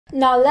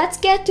Now let's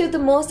get to the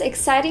most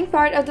exciting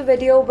part of the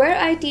video where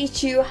I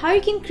teach you how you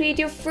can create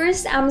your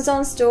first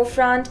Amazon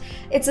storefront.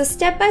 It's a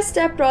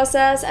step-by-step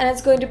process and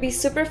it's going to be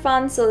super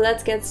fun, so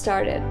let's get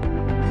started.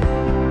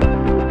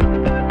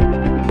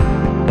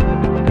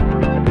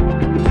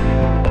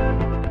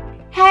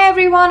 Hi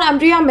everyone, I'm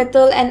Riya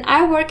Mittal and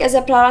I work as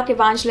a product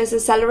evangelist at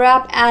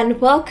SellerApp, and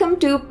welcome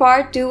to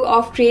part 2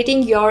 of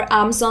creating your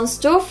Amazon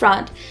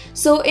storefront.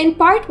 So in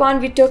part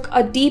 1, we took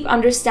a deep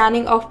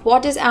understanding of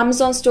what is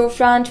Amazon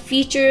storefront,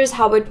 features,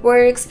 how it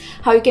works,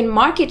 how you can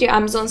market your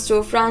Amazon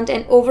storefront,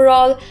 and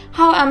overall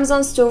how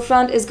Amazon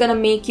storefront is going to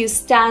make you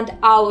stand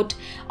out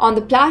on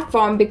the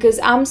platform, because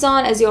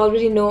Amazon, as you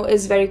already know,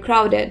 is very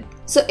crowded.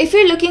 So if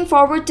you're looking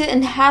forward to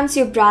enhance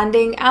your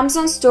branding,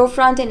 Amazon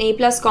storefront and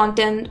A+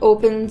 content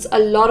opens a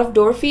lot of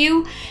doors for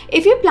you.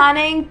 If you're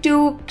planning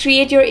to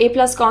create your A+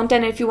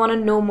 content, if you want to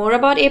know more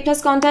about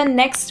A+ content,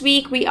 next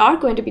week we are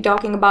going to be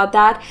talking about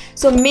that.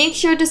 So make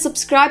sure to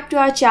subscribe to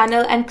our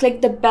channel and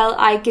click the bell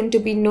icon to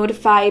be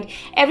notified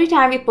every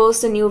time we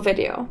post a new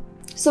video.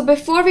 So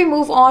before we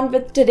move on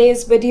with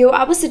today's video,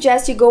 I would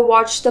suggest you go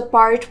watch the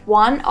part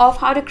 1 of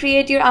how to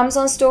create your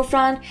Amazon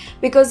storefront,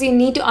 because you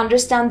need to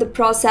understand the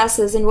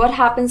processes and what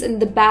happens in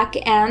the back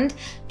end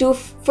to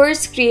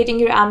first creating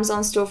your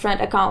Amazon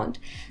storefront account.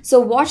 So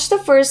watch the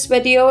first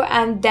video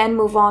and then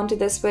move on to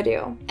this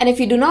video. And if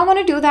you do not want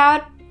to do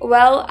that,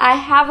 well, I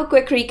have a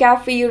quick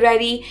recap for you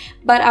ready,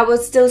 but I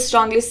would still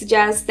strongly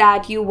suggest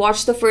that you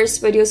watch the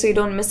first video so you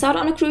don't miss out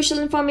on a crucial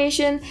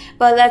information.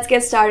 But let's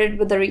get started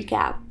with the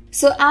recap.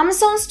 So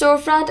Amazon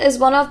storefront is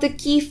one of the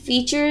key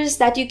features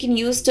that you can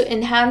use to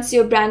enhance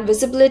your brand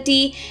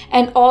visibility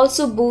and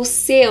also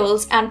boost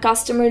sales and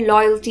customer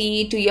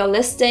loyalty to your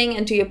listing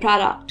and to your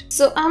product.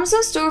 So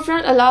Amazon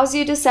storefront allows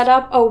you to set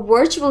up a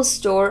virtual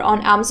store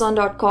on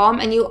Amazon.com,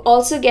 and you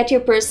also get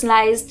your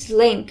personalized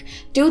link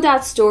to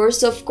that store.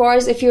 So of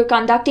course, if you're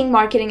conducting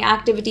marketing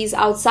activities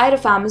outside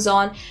of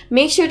Amazon,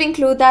 make sure to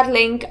include that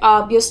link,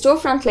 your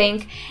storefront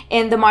link,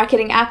 in the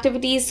marketing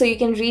activities so you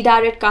can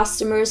redirect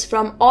customers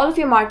from all of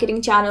your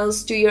marketing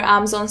channels to your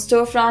Amazon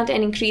storefront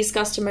and increase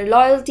customer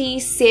loyalty,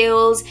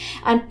 sales,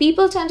 and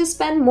people tend to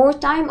spend more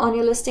time on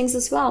your listings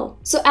as well.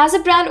 So as a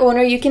brand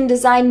owner, you can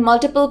design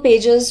multiple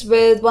pages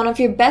with one of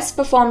your best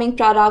performing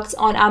products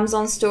on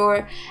Amazon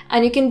store,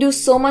 and you can do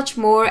so much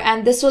more,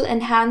 and this will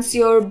enhance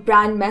your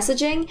brand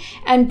messaging.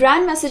 And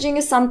brand messaging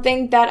is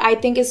something that I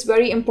think is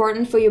very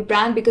important for your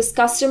brand, because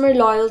customer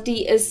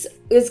loyalty is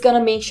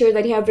gonna make sure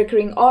that you have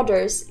recurring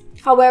orders.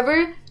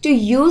 However, to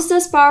use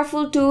this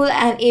powerful tool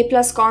and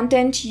A+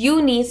 content,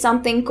 you need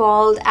something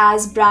called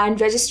as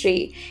brand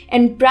registry.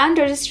 And brand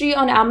registry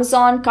on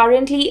Amazon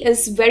currently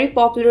is very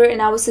popular,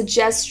 and I would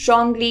suggest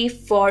strongly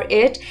for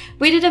it.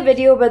 We did a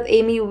video with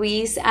Amy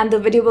Weiss, and the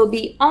video will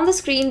be on the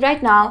screen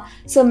right now.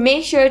 So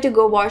make sure to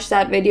go watch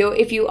that video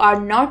if you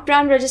are not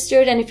brand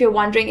registered and if you're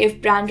wondering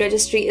if brand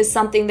registry is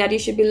something that you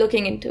should be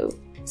looking into.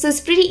 So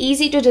it's pretty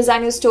easy to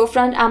design your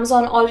storefront.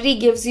 Amazon already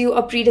gives you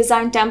a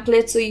pre-designed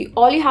template, so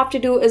all you have to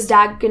do is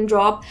drag and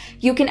drop.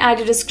 You can add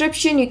a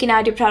description, you can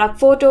add your product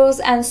photos,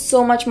 and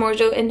so much more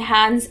to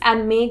enhance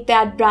and make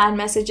that brand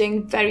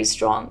messaging very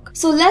strong.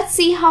 So let's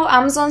see how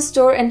Amazon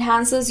Store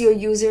enhances your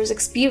user's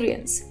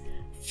experience.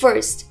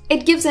 First,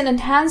 it gives an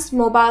enhanced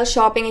mobile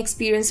shopping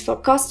experience for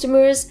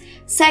customers.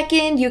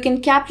 Second, you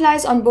can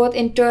capitalize on both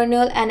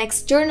internal and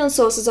external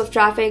sources of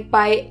traffic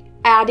by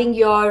adding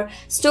your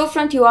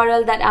storefront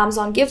URL that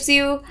Amazon gives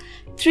you.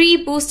 3,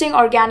 boosting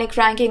organic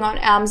ranking on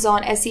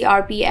Amazon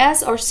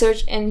SERPs or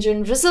search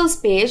engine results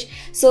page.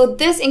 So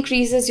this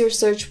increases your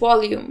search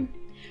volume.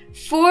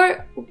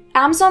 4,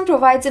 Amazon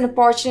provides an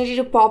opportunity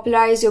to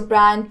popularize your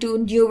brand to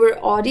newer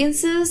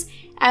audiences.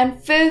 And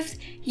 5th,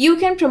 you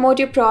can promote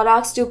your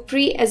products to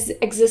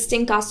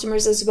pre-existing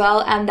customers as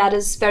well, and that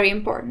is very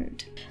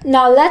important.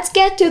 Now let's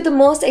get to the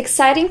most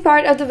exciting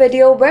part of the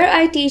video where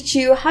I teach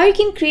you how you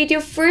can create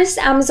your first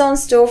Amazon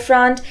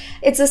storefront.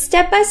 It's a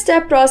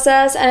step-by-step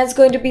process and it's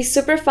going to be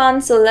super fun,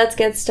 so let's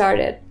get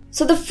started.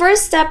 So the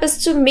first step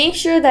is to make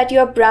sure that you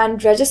are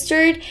brand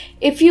registered.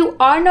 If you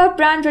are not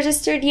brand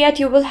registered yet,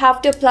 you will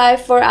have to apply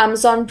for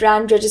Amazon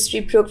Brand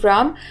Registry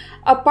Program.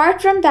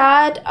 Apart from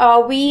that,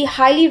 we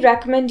highly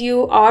recommend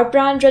you are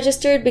brand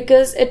registered,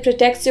 because it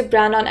protects your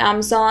brand on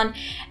Amazon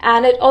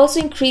and it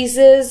also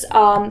increases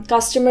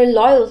customer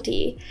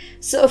loyalty.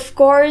 So of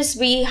course,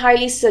 we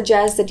highly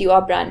suggest that you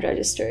are brand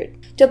registered.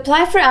 To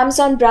apply for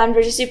Amazon Brand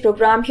Registry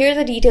Program, here are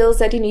the details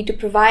that you need to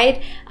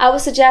provide. I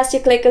would suggest you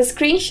click a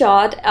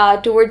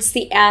screenshot towards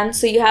the end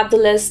so you have the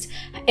list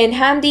in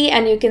handy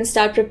and you can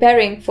start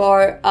preparing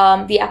for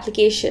the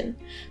application.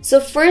 So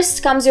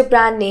first comes your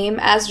brand name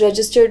as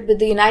registered with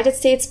the United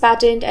States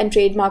Patent and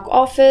Trademark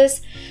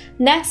Office.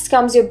 Next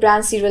comes your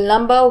brand serial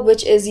number,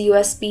 which is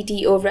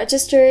USPTO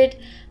registered.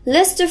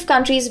 List of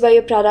countries where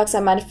your products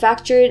are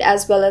manufactured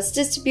as well as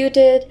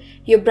distributed.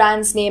 Your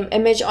brand's name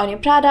image on your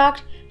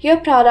product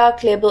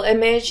label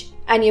image,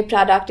 and your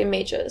product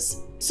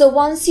images. So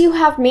once you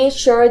have made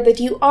sure that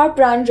you are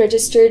brand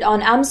registered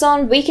on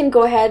Amazon, we can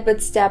go ahead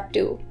with step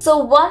 2. So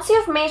once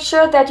you've made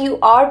sure that you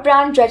are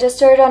brand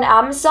registered on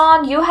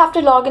Amazon, you have to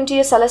log into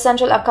your Seller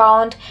Central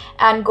account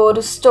and go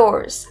to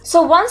stores.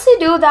 So once you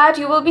do that,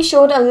 you will be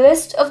shown a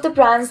list of the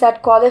brands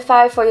that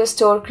qualify for your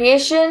store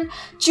creation.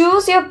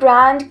 Choose your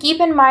brand.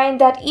 Keep in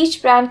mind that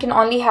each brand can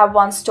only have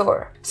one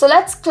store. So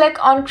let's click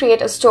on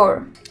create a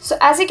store. So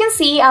as you can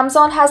see,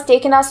 Amazon has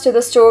taken us to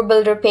the store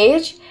builder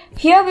page.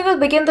 Here we will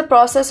begin the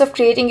process of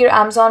creating your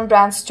Amazon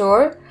brand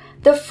store.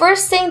 The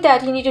first thing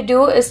that you need to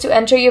do is to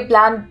enter your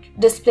brand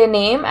display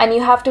name, and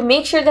you have to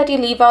make sure that you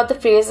leave out the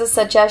phrases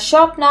such as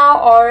shop now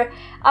or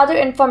other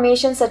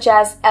information such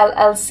as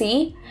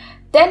LLC.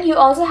 Then you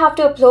also have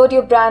to upload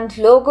your brand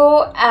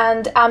logo,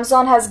 and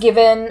Amazon has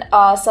given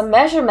some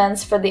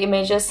measurements for the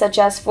images such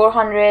as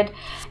 400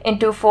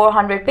 into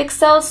 400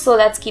 pixels, so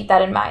let's keep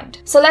that in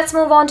mind. So let's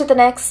move on to the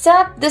next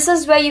step. This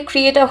is where you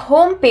create a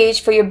home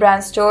page for your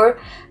brand store.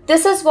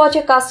 This is what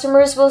your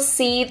customers will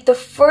see the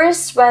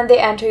first when they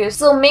enter you.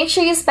 So make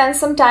sure you spend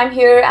some time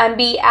here and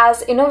be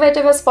as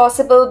innovative as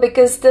possible,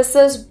 because this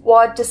is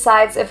what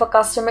decides if a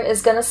customer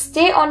is gonna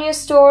stay on your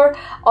store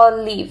or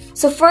leave.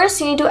 So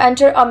first you need to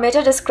enter a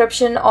meta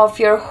description of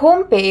your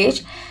home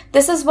page.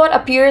 This is what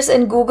appears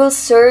in Google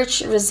search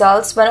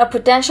results when a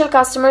potential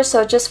customer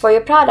searches for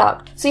your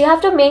product. So you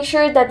have to make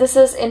sure that this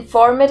is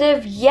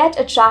informative yet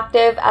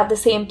attractive at the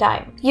same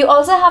time. You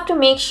also have to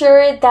make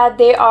sure that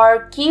there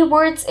are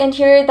keywords in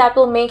here that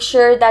will make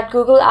sure that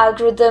Google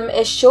algorithm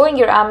is showing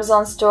your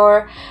Amazon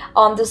store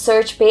on the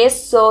search page.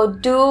 So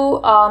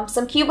do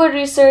some keyword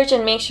research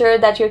and make sure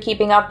that you're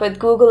keeping up with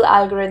Google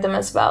algorithm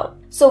as well.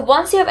 So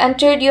once you have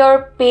entered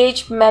your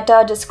page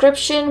meta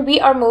description, we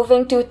are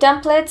moving to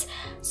templates.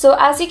 So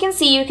as you can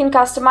see, you can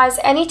customize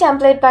any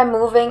template by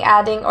moving,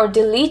 adding, or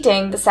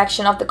deleting the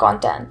section of the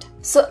content.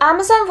 So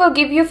Amazon will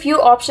give you a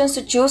few options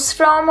to choose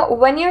from.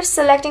 When you're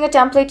selecting a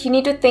template, you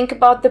need to think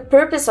about the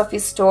purpose of your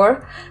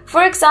store.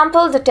 For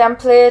example, the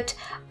template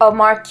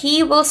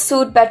marquee will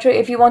suit better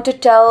if you want to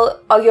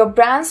tell your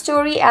brand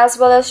story as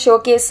well as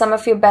showcase some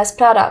of your best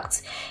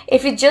products.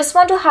 If you just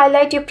want to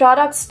highlight your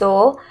products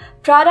though,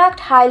 product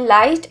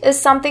highlight is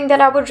something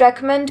that I would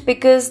recommend,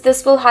 because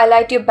this will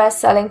highlight your best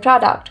selling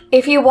product.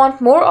 If you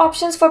want more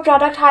options for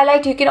product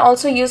highlight, you can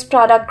also use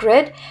product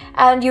grid,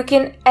 and you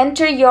can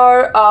enter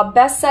your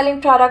best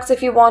selling products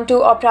if you want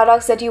to, or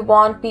products that you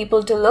want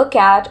people to look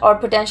at or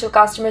potential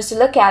customers to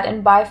look at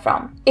and buy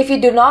from. If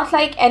you do not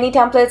like any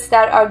templates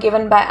that are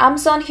given by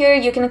Amazon here,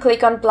 you can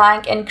click on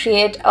blank and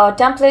create a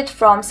template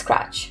from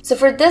scratch. So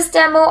for this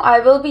demo,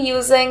 I will be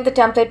using the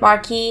template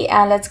marquee,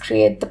 and let's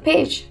create the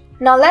page.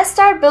 Now let's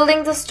start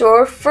building the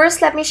store.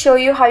 First, let me show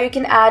you how you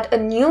can add a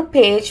new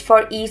page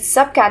for each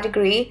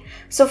subcategory.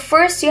 So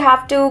first you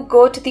have to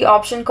go to the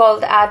option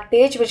called add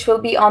page, which will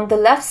be on the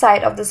left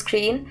side of the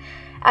screen.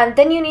 And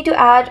then you need to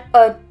add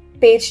a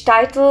page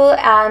title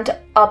and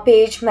a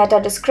page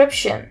meta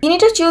description. You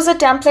need to choose a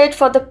template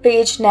for the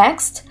page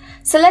next.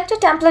 Select a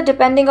template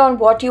depending on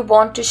what you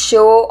want to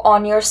show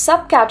on your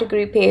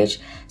subcategory page.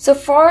 So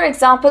for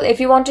example, if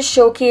you want to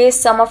showcase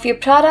some of your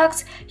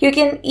products, you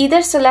can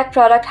either select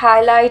product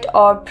highlight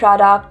or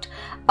product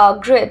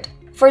grid.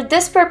 For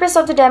this purpose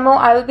of the demo,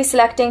 I will be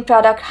selecting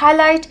product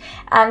highlight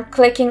and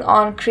clicking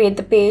on create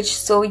the page,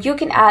 so you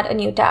can add a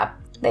new tab.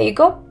 There you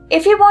go.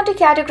 If you want to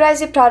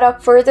categorize your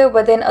product further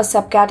within a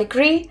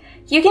subcategory,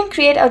 you can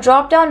create a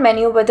drop-down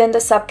menu within the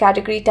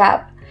subcategory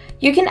tab.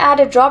 You can add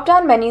a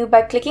drop-down menu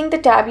by clicking the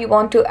tab you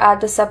want to add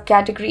the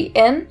subcategory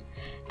in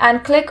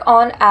and click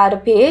on add a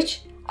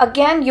page.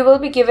 Again, you will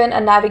be given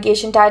a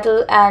navigation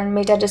title and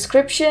meta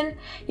description.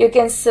 You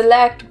can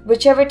select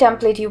whichever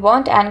template you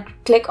want and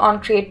click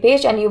on create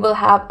page, and you will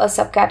have a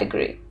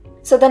subcategory.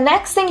 So the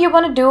next thing you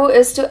want to do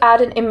is to add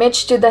an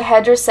image to the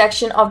header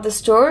section of the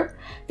store.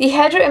 The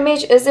header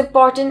image is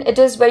important. It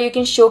is where you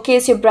can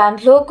showcase your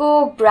brand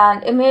logo,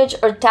 brand image,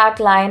 or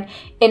tagline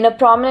in a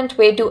prominent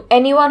way to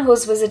anyone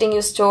who's visiting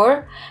your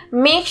store.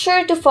 Make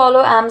sure to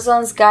follow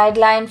Amazon's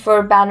guideline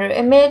for banner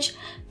image.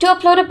 To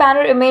upload a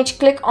banner image,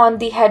 click on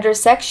the header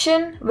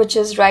section, which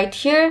is right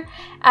here,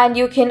 and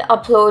you can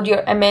upload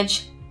your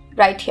image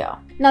right here.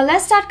 Now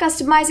let's start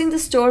customizing the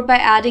store by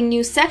adding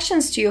new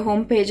sections to your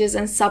home pages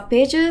and sub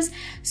pages.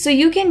 So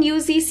you can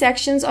use these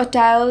sections or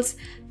tiles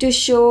to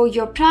show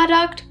your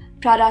product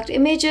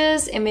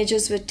images,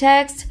 images with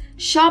text,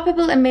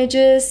 shoppable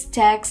images,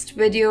 text,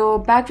 video,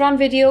 background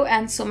video,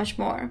 and so much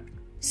more.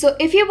 So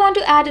if you want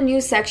to add a new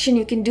section,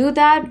 you can do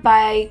that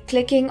by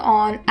clicking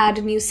on add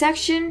a new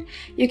section.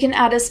 You can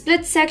add a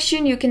split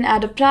section, you can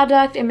add a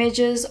product,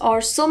 images,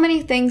 or so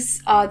many things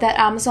that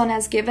Amazon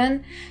has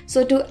given.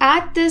 So to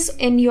add this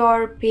in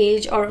your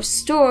page or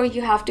store,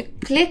 you have to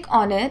click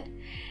on it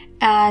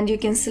and you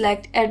can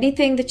select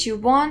anything that you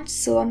want.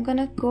 So I'm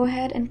gonna go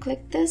ahead and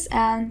click this,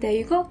 and there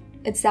you go.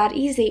 It's that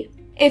easy.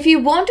 If you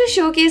want to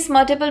showcase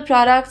multiple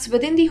products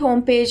within the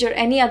homepage or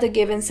any other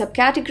given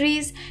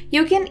subcategories,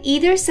 you can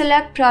either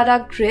select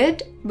product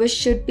grid, which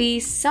should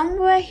be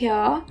somewhere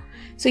here.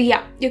 So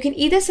yeah, you can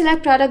either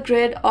select product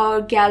grid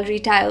or gallery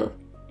tile.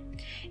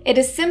 It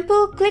is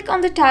simple. Click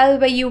on the tile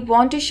where you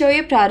want to show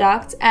your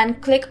products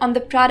and click on the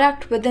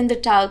product within the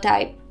tile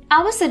type.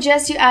 I would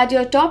suggest you add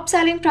your top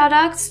selling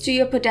products to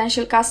your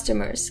potential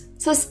customers.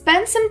 So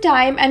spend some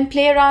time and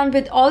play around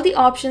with all the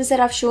options that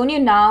I've shown you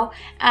now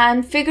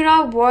and figure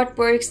out what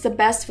works the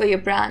best for your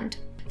brand.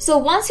 So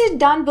once you're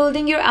done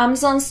building your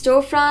Amazon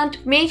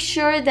storefront, make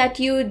sure that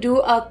you do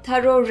a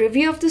thorough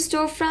review of the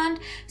storefront.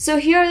 So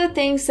here are the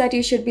things that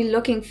you should be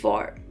looking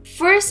for.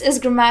 First is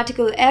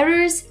grammatical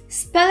errors,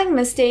 spelling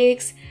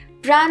mistakes,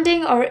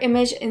 branding or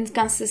image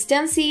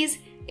inconsistencies,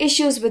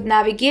 issues with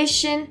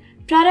navigation,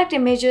 product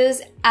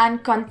images,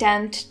 and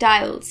content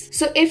tiles.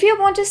 So if you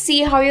want to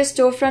see how your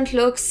storefront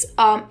looks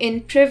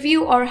in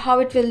preview or how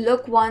it will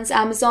look once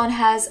Amazon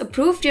has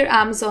approved your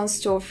Amazon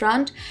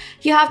storefront,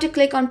 you have to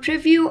click on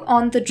preview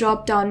on the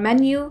drop down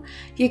menu.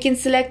 You can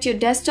select your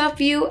desktop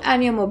view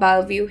and your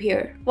mobile view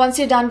here. Once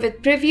you're done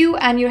with preview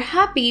and you're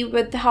happy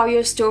with how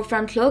your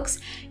storefront looks,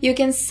 you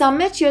can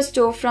submit your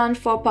storefront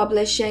for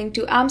publishing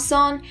to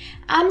Amazon.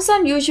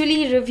 Amazon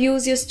usually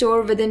reviews your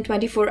store within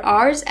 24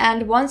 hours,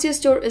 and once your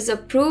store is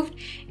approved,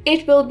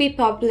 it will be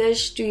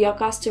published to your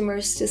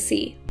customers to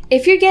see.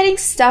 If you're getting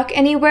stuck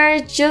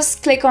anywhere,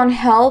 just click on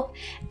help,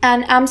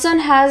 and Amazon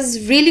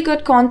has really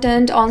good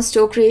content on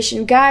store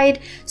creation guide,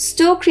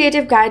 store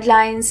creative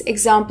guidelines,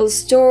 example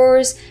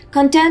stores,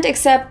 content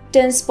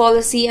acceptance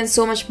policy, and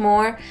so much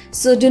more.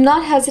 So do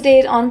not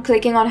hesitate on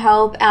clicking on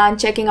help and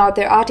checking out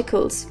their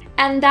articles.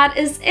 And that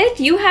is it.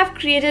 You have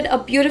created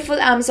a beautiful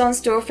Amazon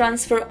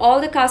storefronts for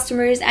all the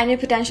customers and your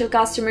potential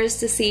customers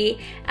to see,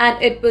 and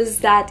it was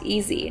that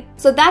easy.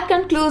 So that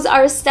concludes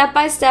our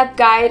step-by-step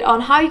guide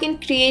on how you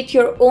can create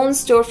your own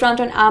storefront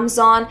on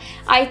Amazon.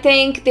 I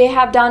think they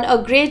have done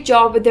a great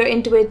job with their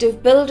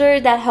intuitive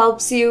builder that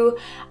helps you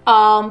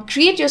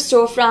create your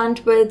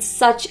storefront with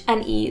such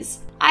an ease.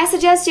 I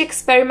suggest you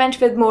experiment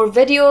with more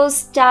videos,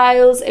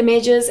 styles,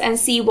 images, and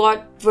see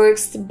what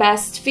works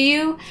best for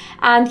you.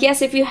 And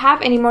yes, if you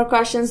have any more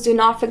questions, do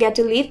not forget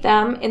to leave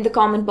them in the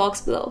comment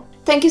box below.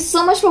 Thank you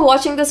so much for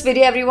watching this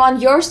video,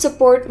 everyone. Your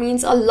support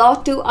means a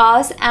lot to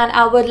us, and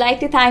I would like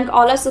to thank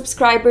all our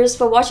subscribers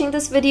for watching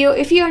this video.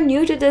 If you are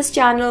new to this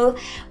channel,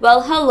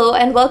 well, hello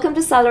and welcome to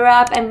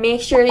SellerApp, and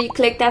make sure you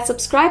click that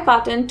subscribe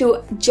button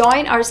to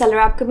join our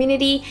SellerApp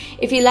community.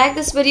 If you like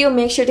this video,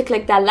 make sure to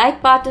click that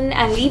like button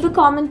and leave a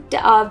comment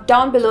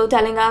down below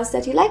telling us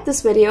that you like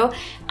this video,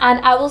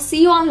 and I will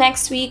see you all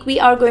next week.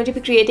 We are going to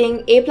be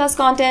creating A+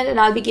 content, and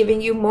I'll be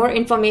giving you more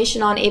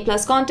information on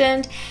A+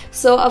 content.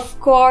 So of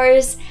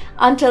course,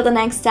 until the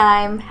next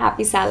time,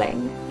 happy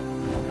selling.